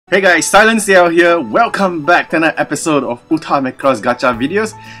Hey guys, SilentCiel here. Welcome back to another episode of歌マクロス Gacha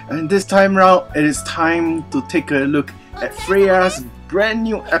videos. And this time round, it is time to take a look at Frejya's brand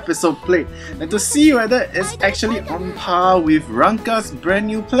new episode plate and to see whether it's actually on par with Ranka's brand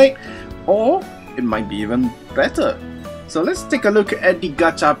new plate or it might be even better. So let's take a look at the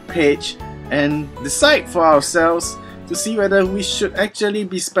gacha page and decide for ourselves to see whether we should actually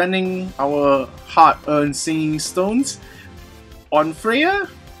be spending our hard-earned singing stones on Frejya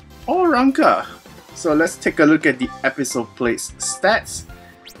or Ranka. So let's take a look at the episode plate's stats.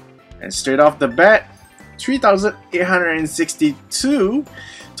 And straight off the bat, 3,862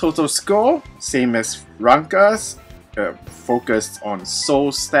 total score, same as Ranka's, focused on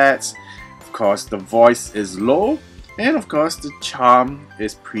soul stats. Of course, the voice is low, and of course, the charm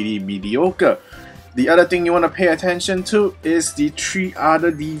is pretty mediocre. The other thing you want to pay attention to is the 3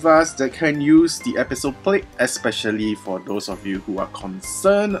 other divas that can use the episode plate, especially for those of you who are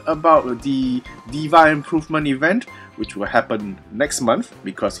concerned about the diva improvement event, which will happen next month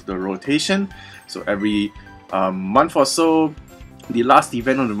because of the rotation. So every month or so, the last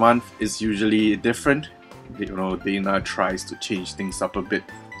event of the month is usually different. You know, Dana tries to change things up a bit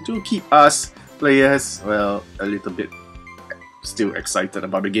to keep us players, well, a little bit still excited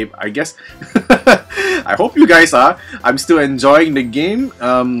about the game, I guess. I hope you guys are. I'm still enjoying the game,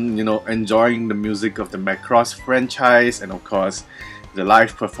 you know, enjoying the music of the Macross franchise, and of course the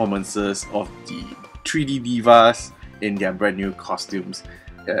live performances of the 3D divas in their brand new costumes.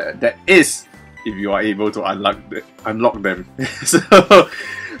 That is, if you are able to unlock them. So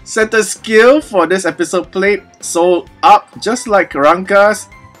center skill for this episode plate, soul up, just like Ranka's.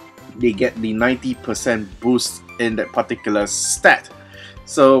 They get the 90% boost in that particular stat.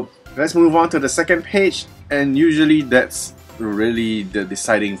 So let's move on to the second page, and usually that's really the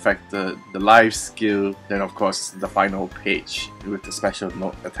deciding factor, the life skill, then of course the final page with the special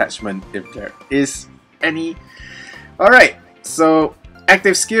note attachment if there is any. Alright, so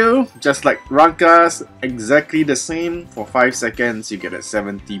active skill, just like Ranka's, exactly the same. For 5 seconds you get a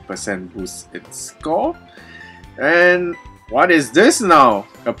 70% boost in score. And what is this now?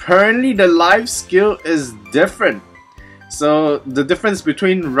 Apparently the life skill is different. So the difference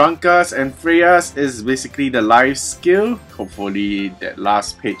between Ranka's and Frejya's is basically the life skill. Hopefully that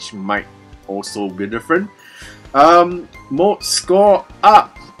last page might also be different. Mode score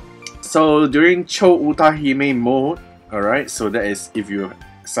up. So during Cho Utahime mode, alright, so that is if you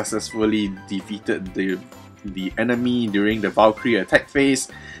successfully defeated the enemy during the Valkyrie attack phase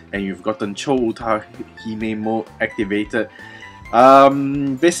and you've gotten Cho Utahime mode activated.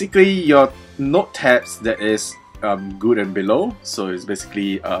 Basically your note tabs, that is good and below, so it's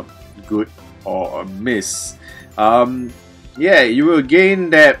basically good or a miss. Yeah, you will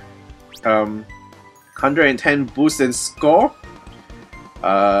gain that 110 boost in score.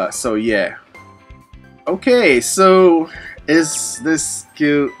 So yeah. Okay, so is this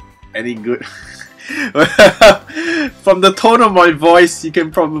skill any good? From the tone of my voice, you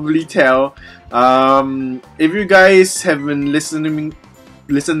can probably tell. If you guys have been listening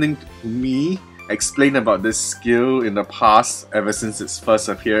to me explain about this skill in the past, ever since its first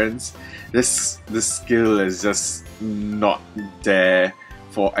appearance, this skill is just not there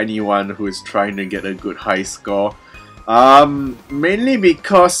for anyone who is trying to get a good high score. Mainly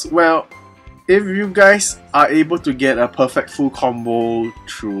because, well, if you guys are able to get a perfect full combo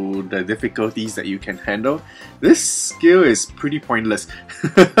through the difficulties that you can handle, this skill is pretty pointless.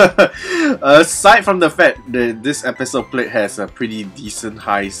 Aside from the fact that this episode plate has a pretty decent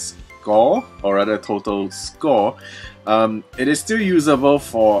high score, or rather total score, it is still usable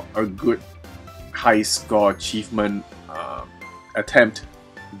for a good high score achievement attempt,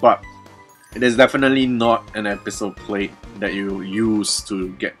 but it is definitely not an episode plate that you use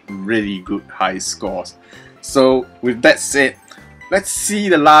to get really good high scores. So with that said, let's see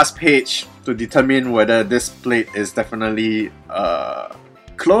the last page to determine whether this plate is definitely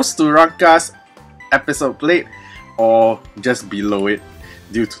close to Ranka's episode plate or just below it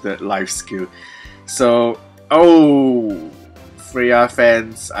due to that life skill. So, oh, Frejya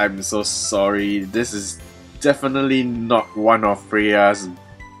fans, I'm so sorry. This is definitely not one of Frejya's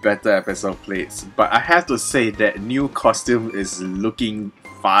better episode plates, but I have to say that new costume is looking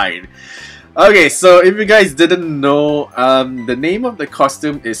fine. Okay, so if you guys didn't know, the name of the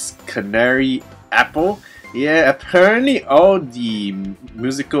costume is Canary Apple. Yeah, apparently all the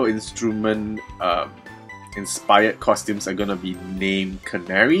musical instrument inspired costumes are gonna be named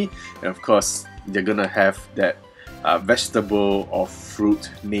Canary, and of course they're gonna have that vegetable or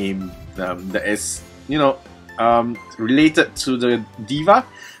fruit name that is, you know, related to the diva.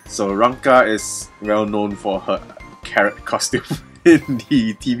 So Ranka is well known for her carrot costume. in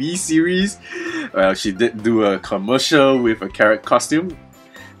the TV series. Well, she did do a commercial with a carrot costume.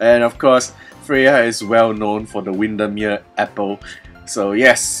 And of course, Frejya is well known for the Windermere apple. So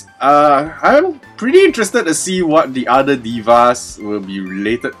yes, I'm pretty interested to see what the other divas will be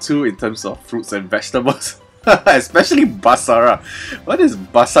related to in terms of fruits and vegetables. Especially Basara. What is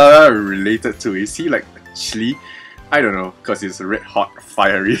Basara related to? Is he like a chili? I don't know, because it's red hot,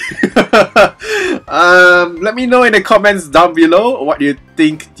 fiery. Let me know in the comments down below what you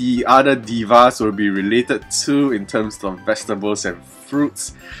think the other divas will be related to in terms of vegetables and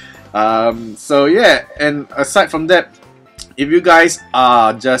fruits. So yeah, and aside from that, if you guys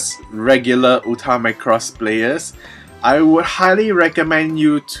are just regular歌マクロスplayers, I would highly recommend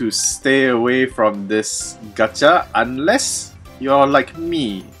you to stay away from this gacha unless you're like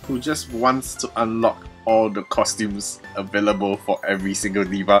me, who just wants to unlock all the costumes available for every single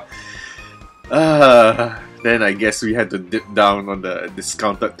diva. Then I guess we had to dip down on the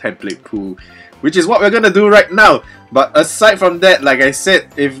discounted template pool, which is what we're gonna do right now. But aside from that, like I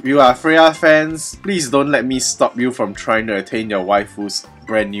said, if you are Frejya fans, please don't let me stop you from trying to attain your waifu's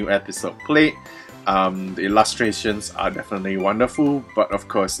brand new episode plate. The illustrations are definitely wonderful, but of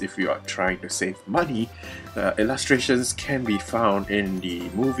course, if you are trying to save money, illustrations can be found in the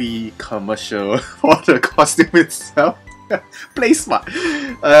movie commercial for the costume itself. Play smart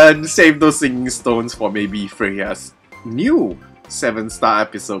and save those singing stones for maybe Frejya's new 7-star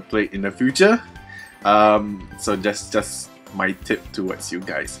episode plate in the future. So just my tip towards you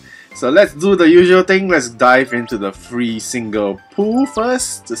guys. So let's do the usual thing. Let's dive into the free single pool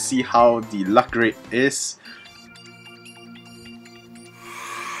first to see how the luck rate is.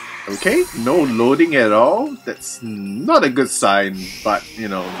 Okay, no loading at all. That's not a good sign, but you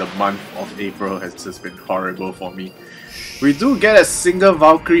know, the month of April has just been horrible for me. We do get a single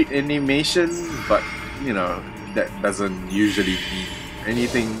Valkyrie animation, but you know, that doesn't usually mean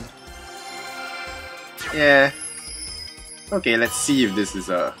anything. Yeah. Okay, let's see if this is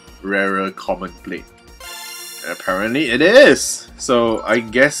a rarer common plate. Apparently it is! So I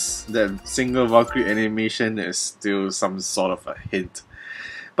guess that single Valkyrie animation is still some sort of a hint.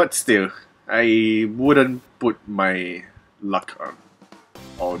 But still, I wouldn't put my luck on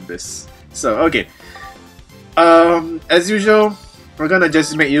all this. So okay. As usual, we're gonna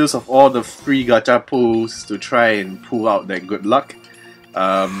just make use of all the free gacha pulls to try and pull out that good luck.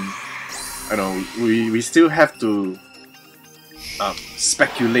 I know we still have to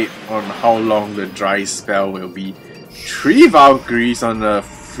speculate on how long the dry spell will be. 3 Valkyries on a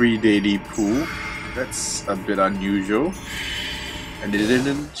free daily pool. That's a bit unusual. And it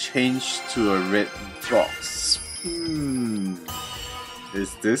didn't change to a red box.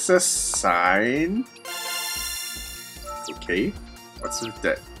 Is this a sign? Okay, what's with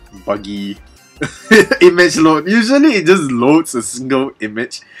that buggy image load? Usually it just loads a single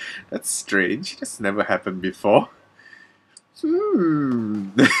image. That's strange. That's never happened before.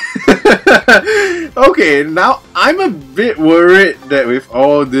 Okay, now I'm a bit worried that with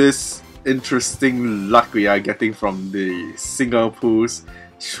all this interesting luck we are getting from the single pools,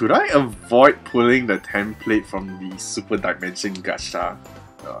 should I avoid pulling the template from the Super Dimension Gacha?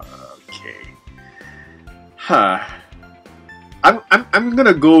 Okay. Huh. I'm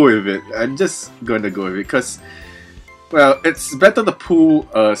gonna go with it. I'm just gonna go with it because, well, it's better to pull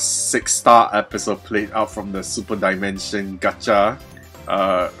a 6-star episode plate out from the Super Dimension Gacha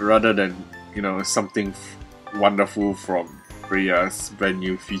rather than, you know, something wonderful from Frejya's brand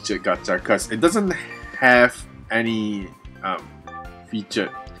new featured gacha, because it doesn't have any featured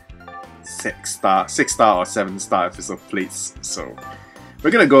 6-star or 7-star episode plates. So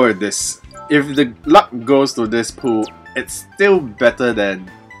we're gonna go with this. If the luck goes to this pool, it's still better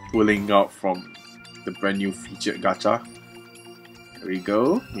than pulling out from the brand new featured gacha. There we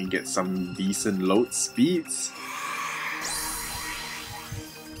go. We get some decent load speeds.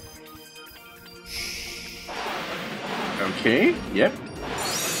 Okay, yep.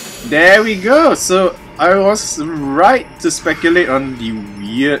 There we go. So I was right to speculate on the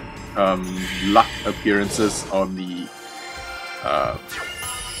weird luck appearances on the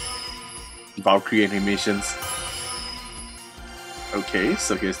Valkyrie animations. Okay,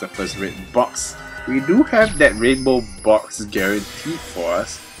 so here's the first red box. We do have that rainbow box guaranteed for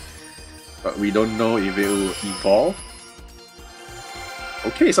us, but we don't know if it will evolve.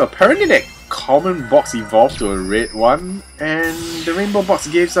 Okay, so apparently that common box evolved to a red one, and the rainbow box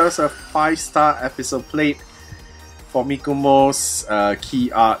gives us a 5-star episode plate for Mikumo's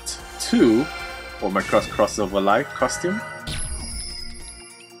key art 2 for my crossover live costume.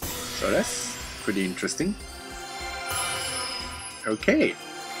 So that's pretty interesting. Okay.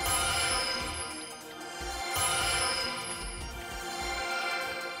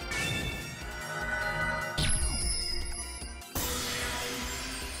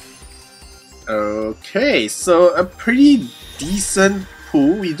 Okay, so a pretty decent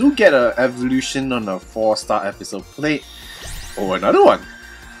pull. We do get an evolution on a 4-star episode plate. Oh, another one.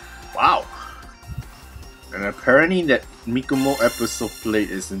 Wow. And apparently that Mikumo episode plate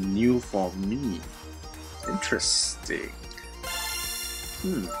is new for me. Interesting.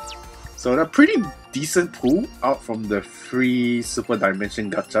 So a pretty decent pull out from the free Super Dimension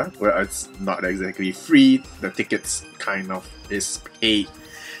Gacha. Well, it's not exactly free. The tickets kind of is paid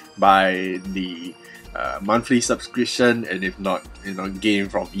by the monthly subscription, and if not, gain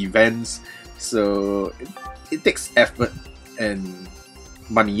from events. So it takes effort and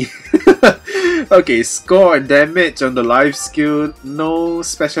money. Okay, score and damage on the life skill, no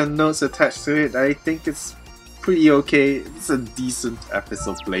special notes attached to it. I think it's pretty okay. It's a decent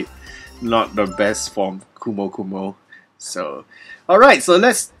episode plate, not the best from Kumo. So alright, so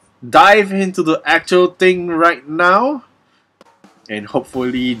let's dive into the actual thing right now, and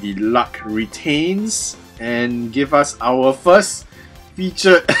hopefully the luck retains and give us our first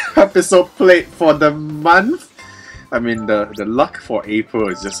featured episode plate for the month. I mean, the luck for April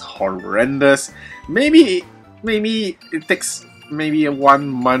is just horrendous. Maybe it takes maybe a 1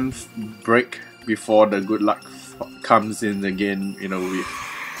 month break before the good luck comes in again, with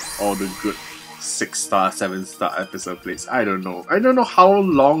all the good 6-star, 7-star episode plates. I don't know how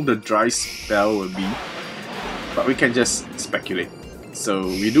long the dry spell will be, but we can just speculate. So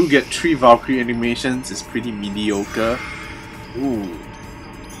we do get 3 Valkyrie animations. It's pretty mediocre. Ooh.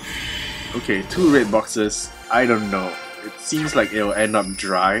 Okay, 2 red boxes. I don't know. It seems like it'll end up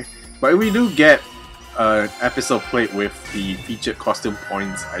dry. But we do get an episode plate with the featured costume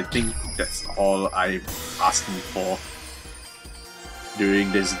points. I think that's all I'm asking for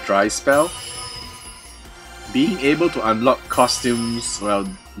during this dry spell. Being able to unlock costumes, well,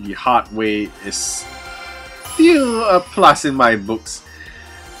 the hard way is still a plus in my books.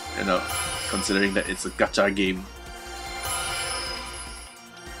 Considering that it's a gacha game.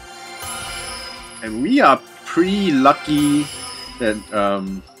 And we are pretty lucky that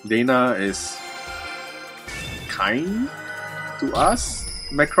Dana is kind to us,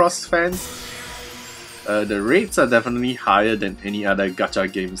 Macross fans. The rates are definitely higher than any other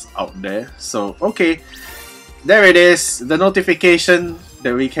gacha games out there. So, okay, there it is, the notification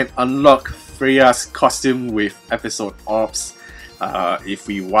that we can unlock Frejya's costume with episode orbs. If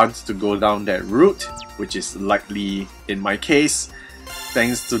we want to go down that route, which is likely in my case,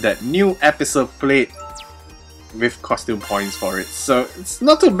 thanks to that new episode plate with costume points for it. So it's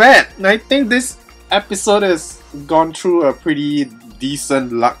not too bad. I think this episode has gone through a pretty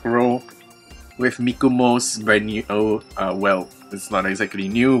decent luck roll with Mikumo's brand new, well, it's not exactly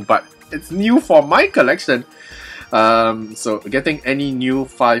new, but it's new for my collection. So getting any new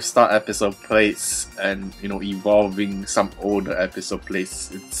 5-star episode plates and evolving some older episode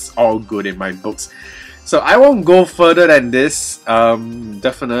plates, it's all good in my books. So I won't go further than this.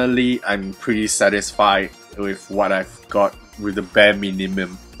 Definitely I'm pretty satisfied with what I've got with the bare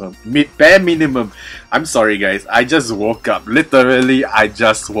minimum. I'm sorry guys, I just woke up. Literally, I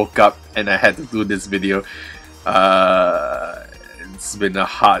just woke up and I had to do this video. It's been a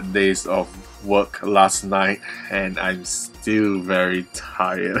hard days of work last night and I'm still very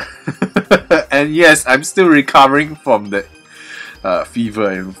tired. And yes, I'm still recovering from the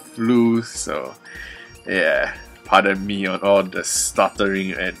fever and flu, so yeah, pardon me on all the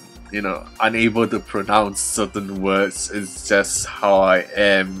stuttering and unable to pronounce certain words. It's just how I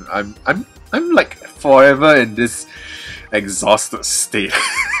am. I'm like forever in this exhausted state.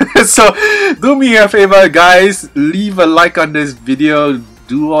 So do me a favor guys, leave a like on this video,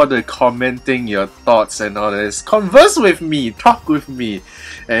 do all the commenting, your thoughts and all this, converse with me, talk with me,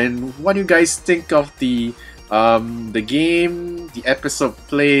 and what do you guys think of the game, the episode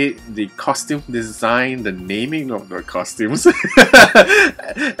play, the costume design, the naming of the costumes,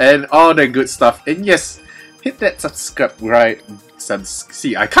 and all the good stuff. And yes, hit that subscribe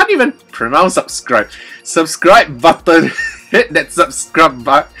I can't even pronounce subscribe button. Hit that subscribe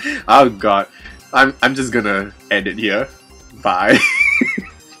button. Oh god, I'm just gonna end it here. Bye.